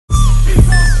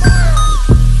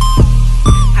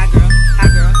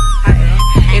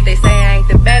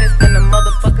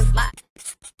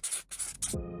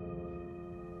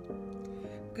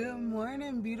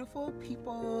morning, beautiful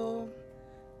people.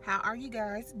 How are you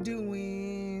guys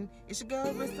doing? It's your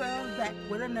girl Rissa back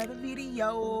with another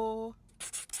video.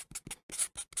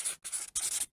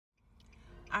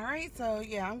 Alright, so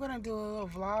yeah, I'm gonna do a little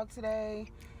vlog today.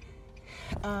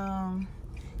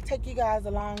 Take you guys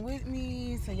along with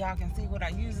me so y'all can see what I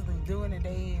usually do in a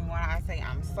day. And when I say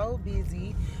I'm so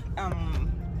busy,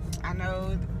 I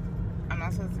know I'm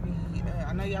not supposed to be,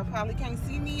 I know y'all probably can't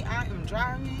see me. I am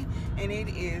driving and it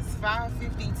is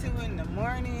 5:52 in the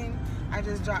morning. I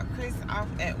just dropped Chris off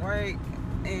at work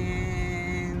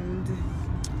and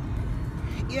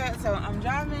yeah, so I'm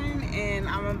driving and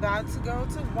I'm about to go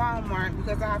to Walmart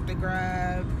because I have to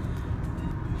grab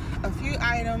a few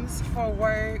items for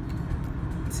work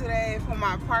today for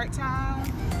my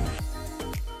part-time.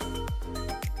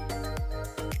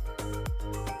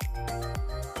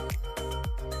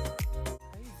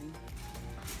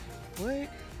 What?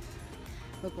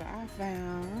 Look what I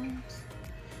found.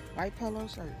 White polo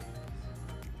shirt.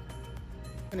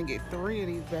 I'm gonna get 3 of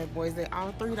these bad boys. They're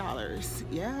all $3.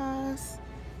 Yes.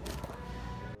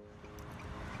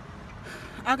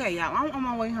 Okay, y'all, I'm on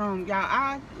my way home. Y'all,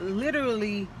 I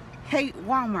literally hate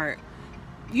Walmart.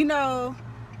 You know,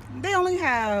 they only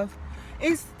have,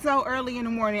 it's so early in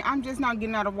the morning. I'm just not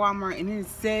getting out of Walmart and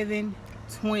it's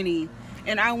 7:20.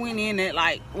 And I went in at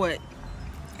like, what?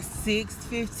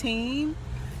 6:15,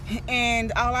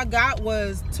 and all I got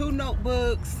was 2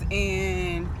 notebooks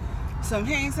and some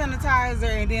hand sanitizer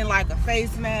and then like a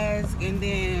face mask and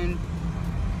then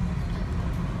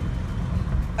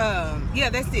yeah,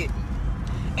 that's it.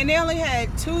 And they only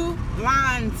had 2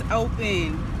 lines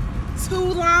open. 2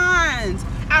 lines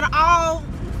out of all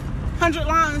 100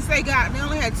 lines they got. They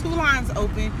only had 2 lines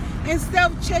open and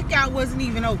self-checkout wasn't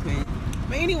even open.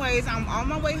 But anyways, I'm on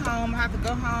my way home. I have to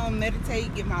go home,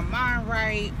 meditate, get my mind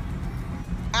right.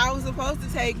 I was supposed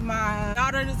to take my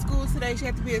daughter to school today. She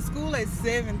had to be at school at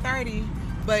 7:30.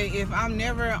 But if I'm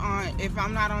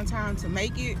not on time to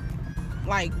make it,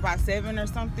 like by 7 or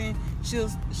something,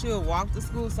 she'll walk to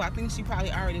school. So I think she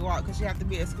probably already walked because she have to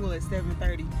be at school at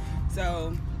 7:30.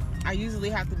 So I usually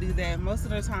have to do that. Most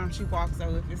of the time she walks,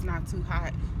 though. If it's not too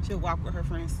hot, she'll walk with her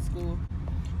friends to school.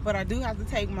 But I do have to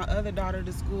take my other daughter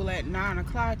to school at 9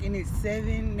 o'clock and it's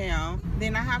 7 now.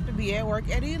 Then I have to be at work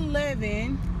at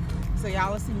 11. So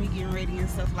y'all will see me getting ready and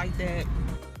stuff like that.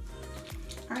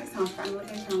 Alright, so I'm finally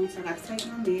at home. So I got to take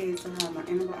my meds. I have my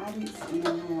antibiotics and I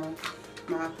have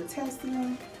my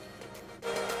potassium.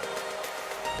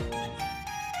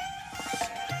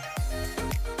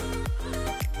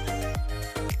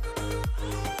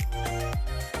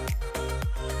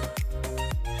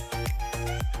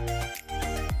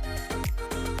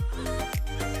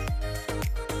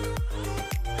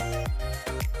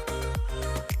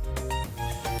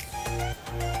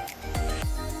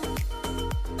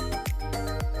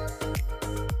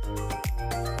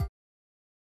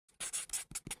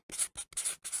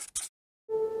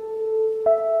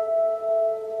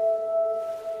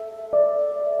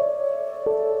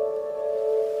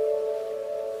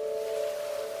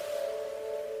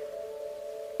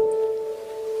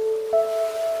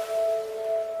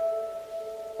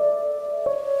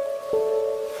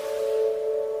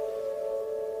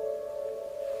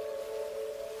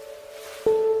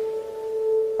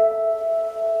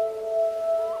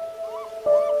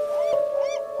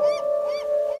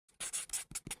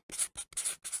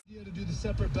 To do the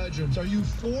separate bedrooms. Are you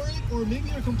for it, or maybe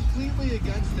you're completely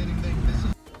against it and think this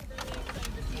is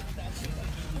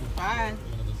Bye.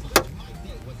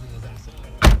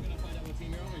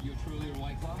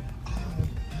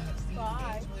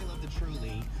 I really love the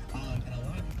Truly, and a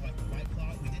lot of people like the White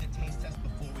Claw. We did a taste test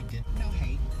before we did. No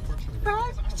hate for Truly.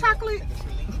 Bye, chocolate.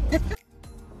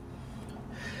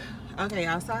 Okay,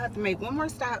 y'all, so I have to make one more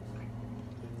stop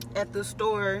at the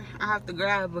store. I have to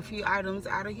grab a few items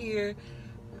out of here.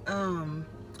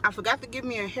 I forgot to give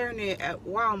me a hairnet at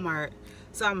Walmart,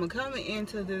 so I'm coming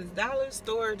into this dollar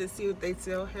store to see if they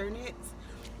sell hairnets,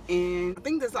 and I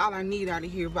think that's all I need out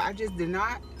of here. But I just did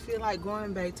not feel like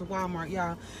going back to Walmart,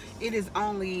 y'all. It is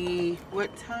only,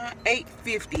 what time?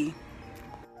 8:50.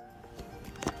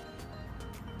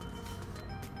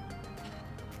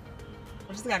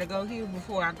 I just gotta go here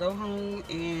before I go home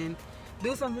and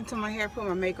do something to my hair, put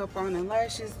my makeup on and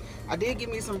lashes. I did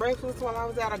get me some breakfast while I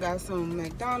was out. I got some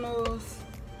McDonald's.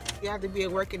 You have to be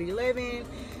at work at 11.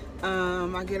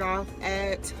 I get off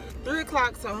at 3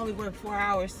 o'clock, so I only work 4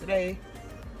 hours today,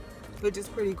 which is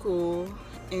pretty cool.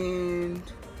 And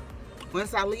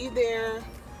once I leave there,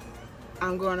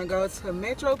 I'm going to go to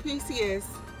Metro PCS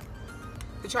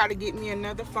to try to get me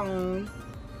another phone.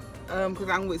 because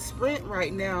I'm with Sprint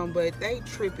right now, but they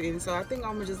tripping. So I think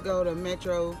I'm gonna just go to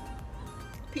Metro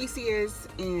PCS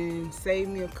and save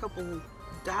me a couple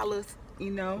dollars,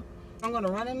 you know. I'm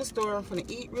gonna run in the store. I'm gonna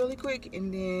eat really quick,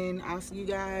 and then I'll see you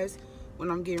guys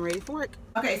when I'm getting ready for work.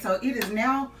 Okay, so it is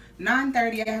now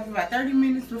 9:30. I have about 30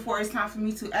 minutes before it's time for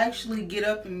me to actually get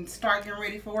up and start getting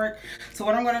ready for work. So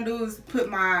what I'm gonna do is put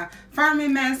my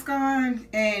fireman mask on,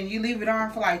 and you leave it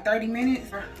on for like 30 minutes.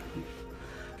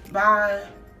 By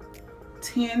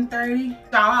 10:30,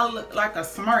 I look like a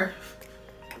Smurf,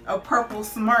 a purple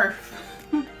Smurf.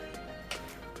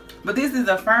 But this is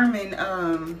a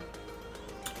fireman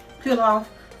peel off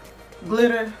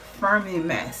glitter fireman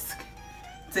mask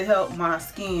to help my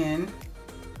skin,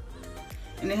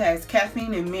 and it has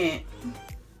caffeine and mint.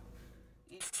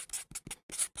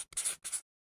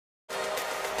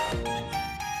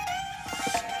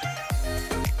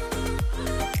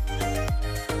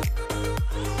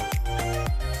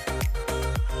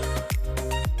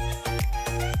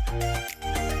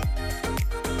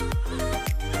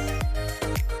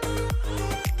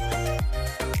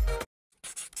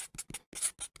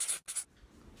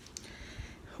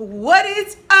 What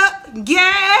is up, gang?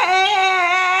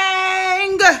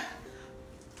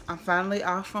 I'm finally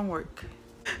off from work.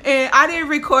 And I didn't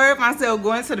record myself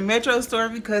going to the Metro store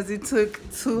because it took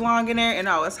too long in there and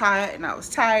I was hot and I was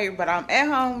tired. But I'm at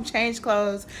home, changed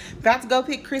clothes, about to go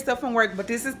pick Chris up from work. But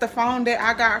this is the phone that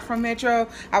I got from Metro.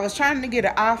 I was trying to get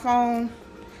an iPhone,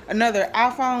 another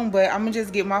iPhone, but I'm gonna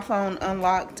just get my phone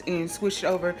unlocked and switch it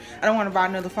over. I don't want to buy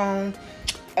another phone.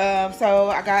 So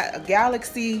I got a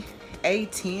Galaxy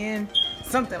A10,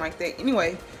 something like that.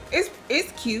 Anyway, it's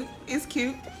cute. It's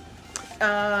cute.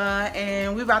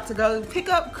 And we're about to go pick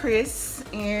up Chris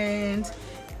and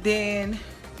then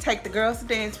take the girls to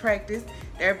dance practice.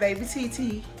 Their baby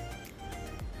TT.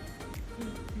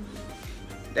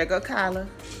 There go Kyla.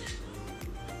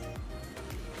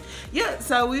 Yeah,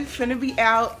 so we finna be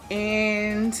out,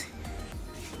 and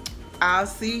I'll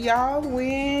see y'all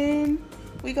when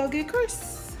we go get Chris.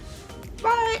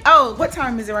 Bye. Oh, what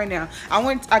time is it right now?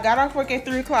 I got off work at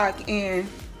 3 o'clock and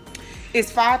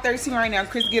it's 5:13 right now.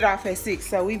 Chris get off at 6,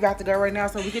 so we about to go right now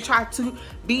so we can try to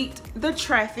beat the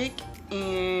traffic.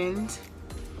 And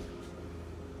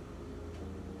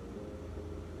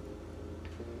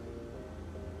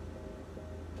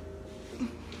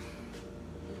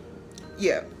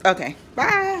yeah, okay,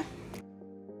 bye.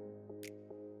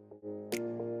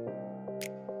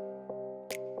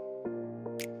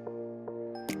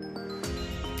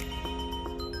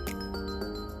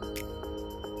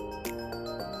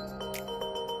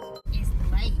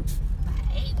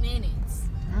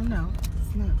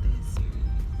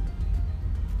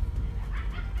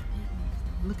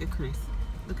 Look at Chris.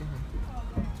 Look at her.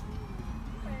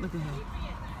 Look at her.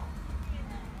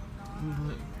 Look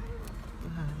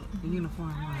at her. The uniform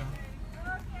on.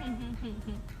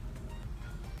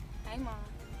 Hey, Mom.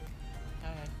 Hi.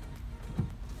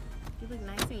 You look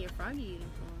nice in your froggy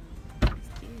uniform.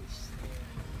 It's cute.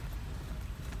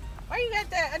 Why you got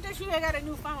that? I thought you had got a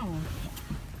new phone.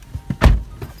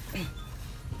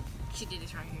 She did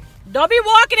this right here. Don't be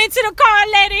walking into the car,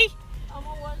 lady. I'm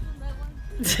gonna watch that one.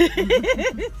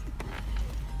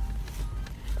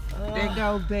 There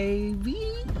go,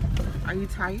 baby. Are you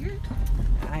tired?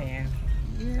 I am.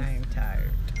 Yes. I am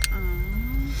tired.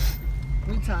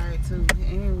 We tired too,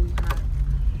 and we hot.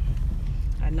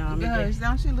 I know. I'm gonna Gosh,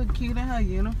 don't she look cute in her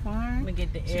uniform?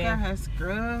 get the She got air. her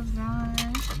scrubs on.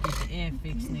 Get the air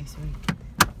fixed next week.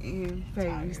 And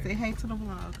baby, say hey to the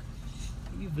vlog.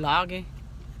 You vlogging?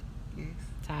 Yes.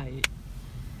 Tired.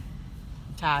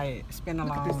 Tired. It's been a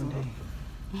Look at this long one. day.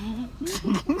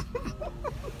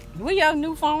 Where your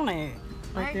new phone at?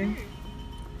 Right there.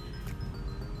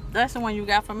 That's the one you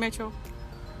got from Metro?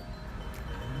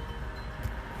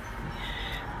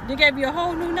 They gave you a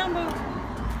whole new number?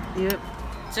 Yep.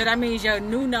 So that means your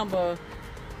new number,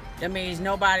 that means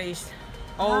nobody's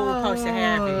old supposed to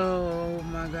have it. Oh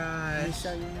my gosh. Just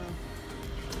so you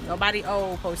know. Nobody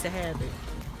old supposed to have it.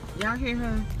 Y'all hear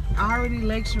her already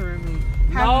lecturing me.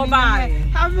 Nobody.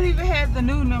 Haven't even had the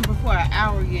new number for an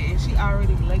hour yet, and she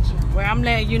already lecturing me. Well, I'm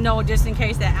letting you know just in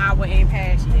case that hour ain't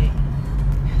passed yet.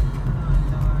 Oh,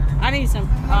 Lord. I need some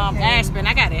Okay. aspirin.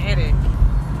 I got a headache.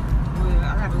 Well,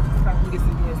 I gotta stop and get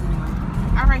some gas anyway.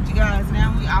 All right, you guys.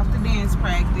 Now we off the dance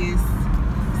practice.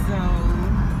 So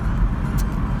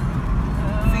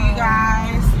see you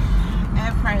guys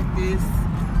at practice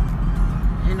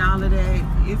and all of that.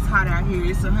 It's hot out here.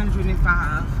 It's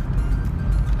 105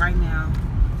 right now.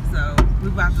 So we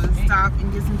about to stop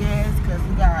and get some gas because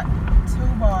we got 2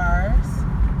 bars.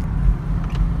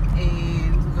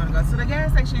 And we're gonna go to the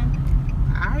gas station.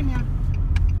 All right now.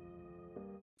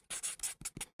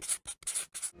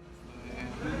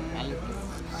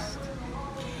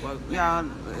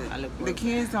 the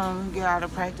kids don't get out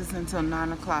of practice until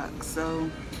 9 o'clock. So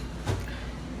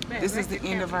this is the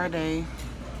end of our day.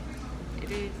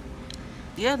 It is.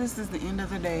 Yeah, this is the end of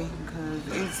the day because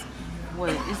it's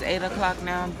 8 o'clock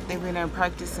now. They've been at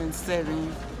practice since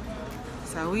 7.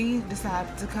 So we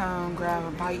decided to come grab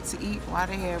a bite to eat while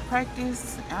they had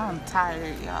practice. I'm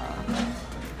tired, y'all.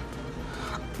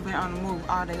 Been on the move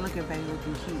all day. Look at baby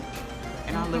looking cute.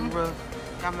 And I look rough.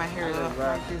 Got my hair up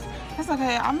like this. That's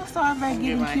okay. I'm gonna start back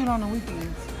getting cute on the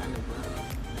weekends.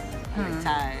 I'm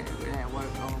tired. We had work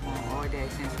all day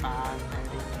since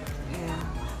 5:30. Yeah.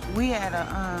 We had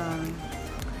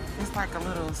it's like a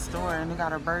little store and they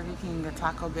got a Burger King, a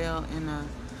Taco Bell, and a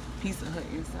Pizza Hut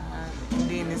inside. And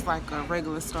then it's like a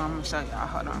regular store. I'm gonna show y'all.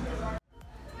 Hold on.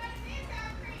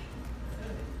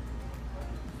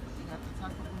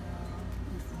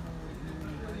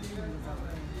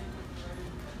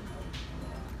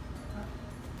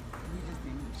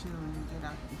 And get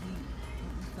out the heat.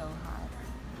 It's so hot.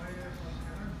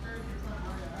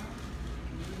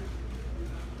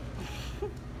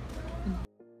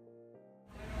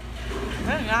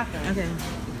 Okay,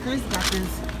 Chris got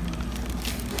this.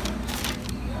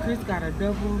 Chris got a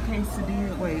double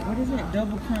quesadilla. Wait, what is it?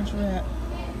 Double crunch wrap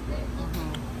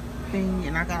thing,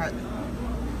 and I got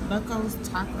Bucco's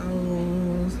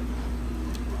tacos.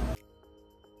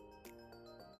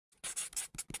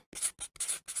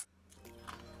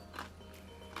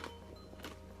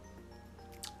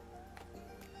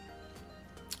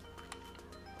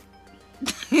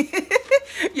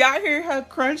 Y'all hear her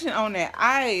crunching on that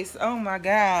ice. Oh my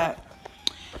god.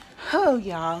 Oh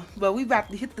y'all, but we about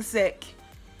to hit the sack.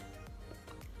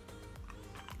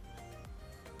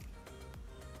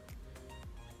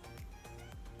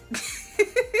 It's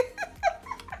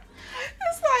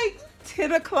like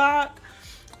 10 o'clock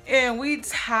and we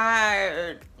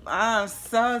tired. I'm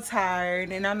so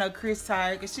tired, and I know Chris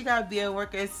tired because she gotta be at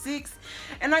work at 6,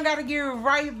 and I gotta get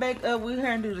right back up with her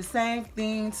and do the same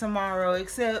thing tomorrow,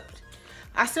 except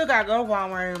I still gotta go to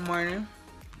Walmart in the morning.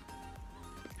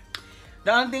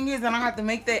 The only thing is I don't have to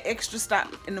make that extra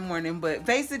stop in the morning, but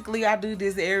basically I do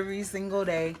this every single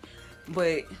day.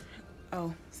 But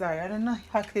oh, sorry, I didn't know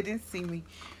y'all couldn't see me,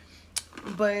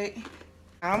 but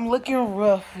I'm looking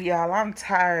rough, y'all. I'm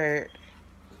tired.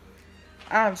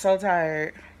 I'm so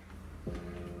tired.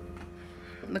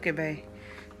 Look at bae.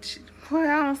 Boy,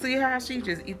 I don't see how she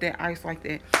just eat that ice like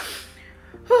that.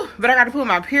 Whew. But I got to put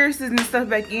my piercings and stuff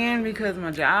back in because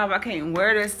my job, I can't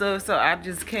wear that stuff, so I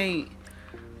just can't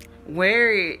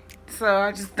wear it. So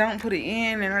I just don't put it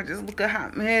in, and I just look a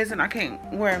hot mess, and I can't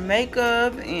wear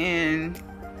makeup, and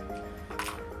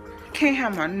can't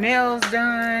have my nails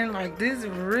done. Like, this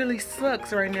really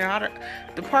sucks right now.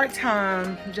 The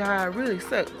part-time job really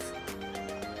sucks.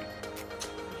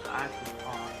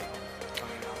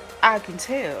 I can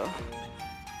tell.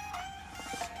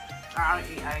 I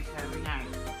eat ice every night.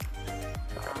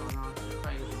 I don't know, it's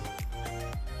crazy.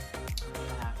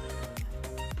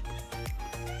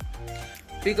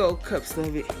 Big old cups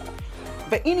of it.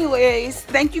 But anyways,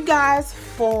 thank you guys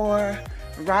for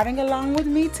riding along with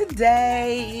me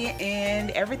today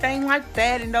and everything like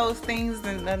that, and those things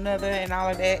and another and all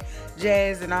of that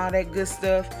jazz and all that good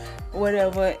stuff,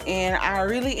 whatever. And I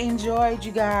really enjoyed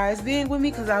you guys being with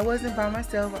me because I wasn't by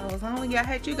myself. I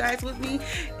had you guys with me,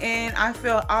 and I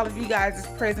felt all of you guys'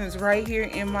 presence right here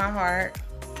in my heart.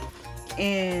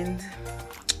 And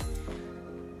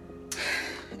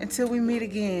until we meet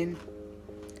again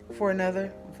for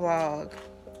another vlog.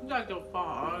 You got your phone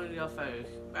all in your face.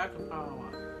 Back and phone.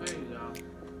 There you go.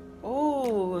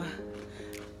 Oh.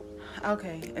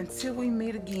 Okay. Until we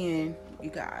meet again, you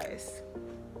guys.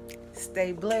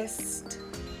 Stay blessed.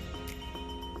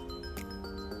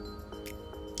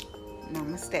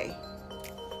 Namaste.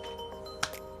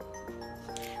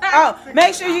 Oh,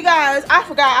 make sure you guys, I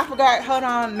forgot. Hold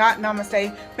on, not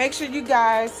namaste. Make sure you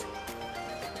guys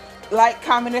like,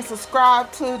 comment, and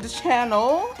subscribe to the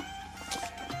channel.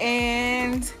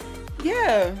 And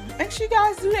yeah, make sure you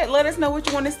guys do that. Let us know what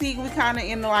you want to see. We kind of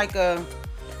in like a,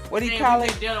 what do you call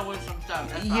it? Dealing with some stuff.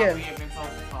 That's why we have been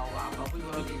focused for a while, but we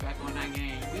will get back on that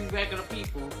game. We regular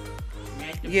people.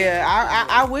 Yeah,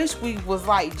 I wish we was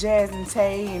like Jazz and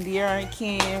Tay and De'Ara and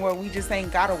Ken, where we just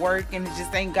ain't gotta work and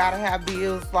just ain't gotta have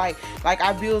bills. Like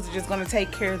our bills are just gonna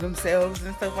take care of themselves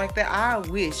and stuff like that. I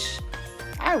wish,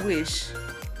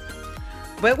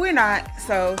 but we're not.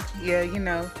 So yeah, you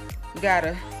know, we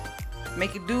gotta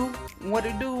make it do what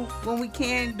it do when we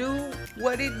can't do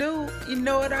what it do. You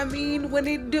know what I mean? When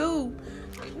it do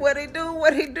what it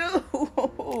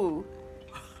do.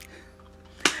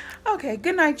 Okay,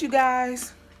 good night, you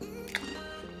guys. Peace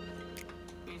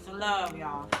and love,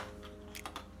 y'all.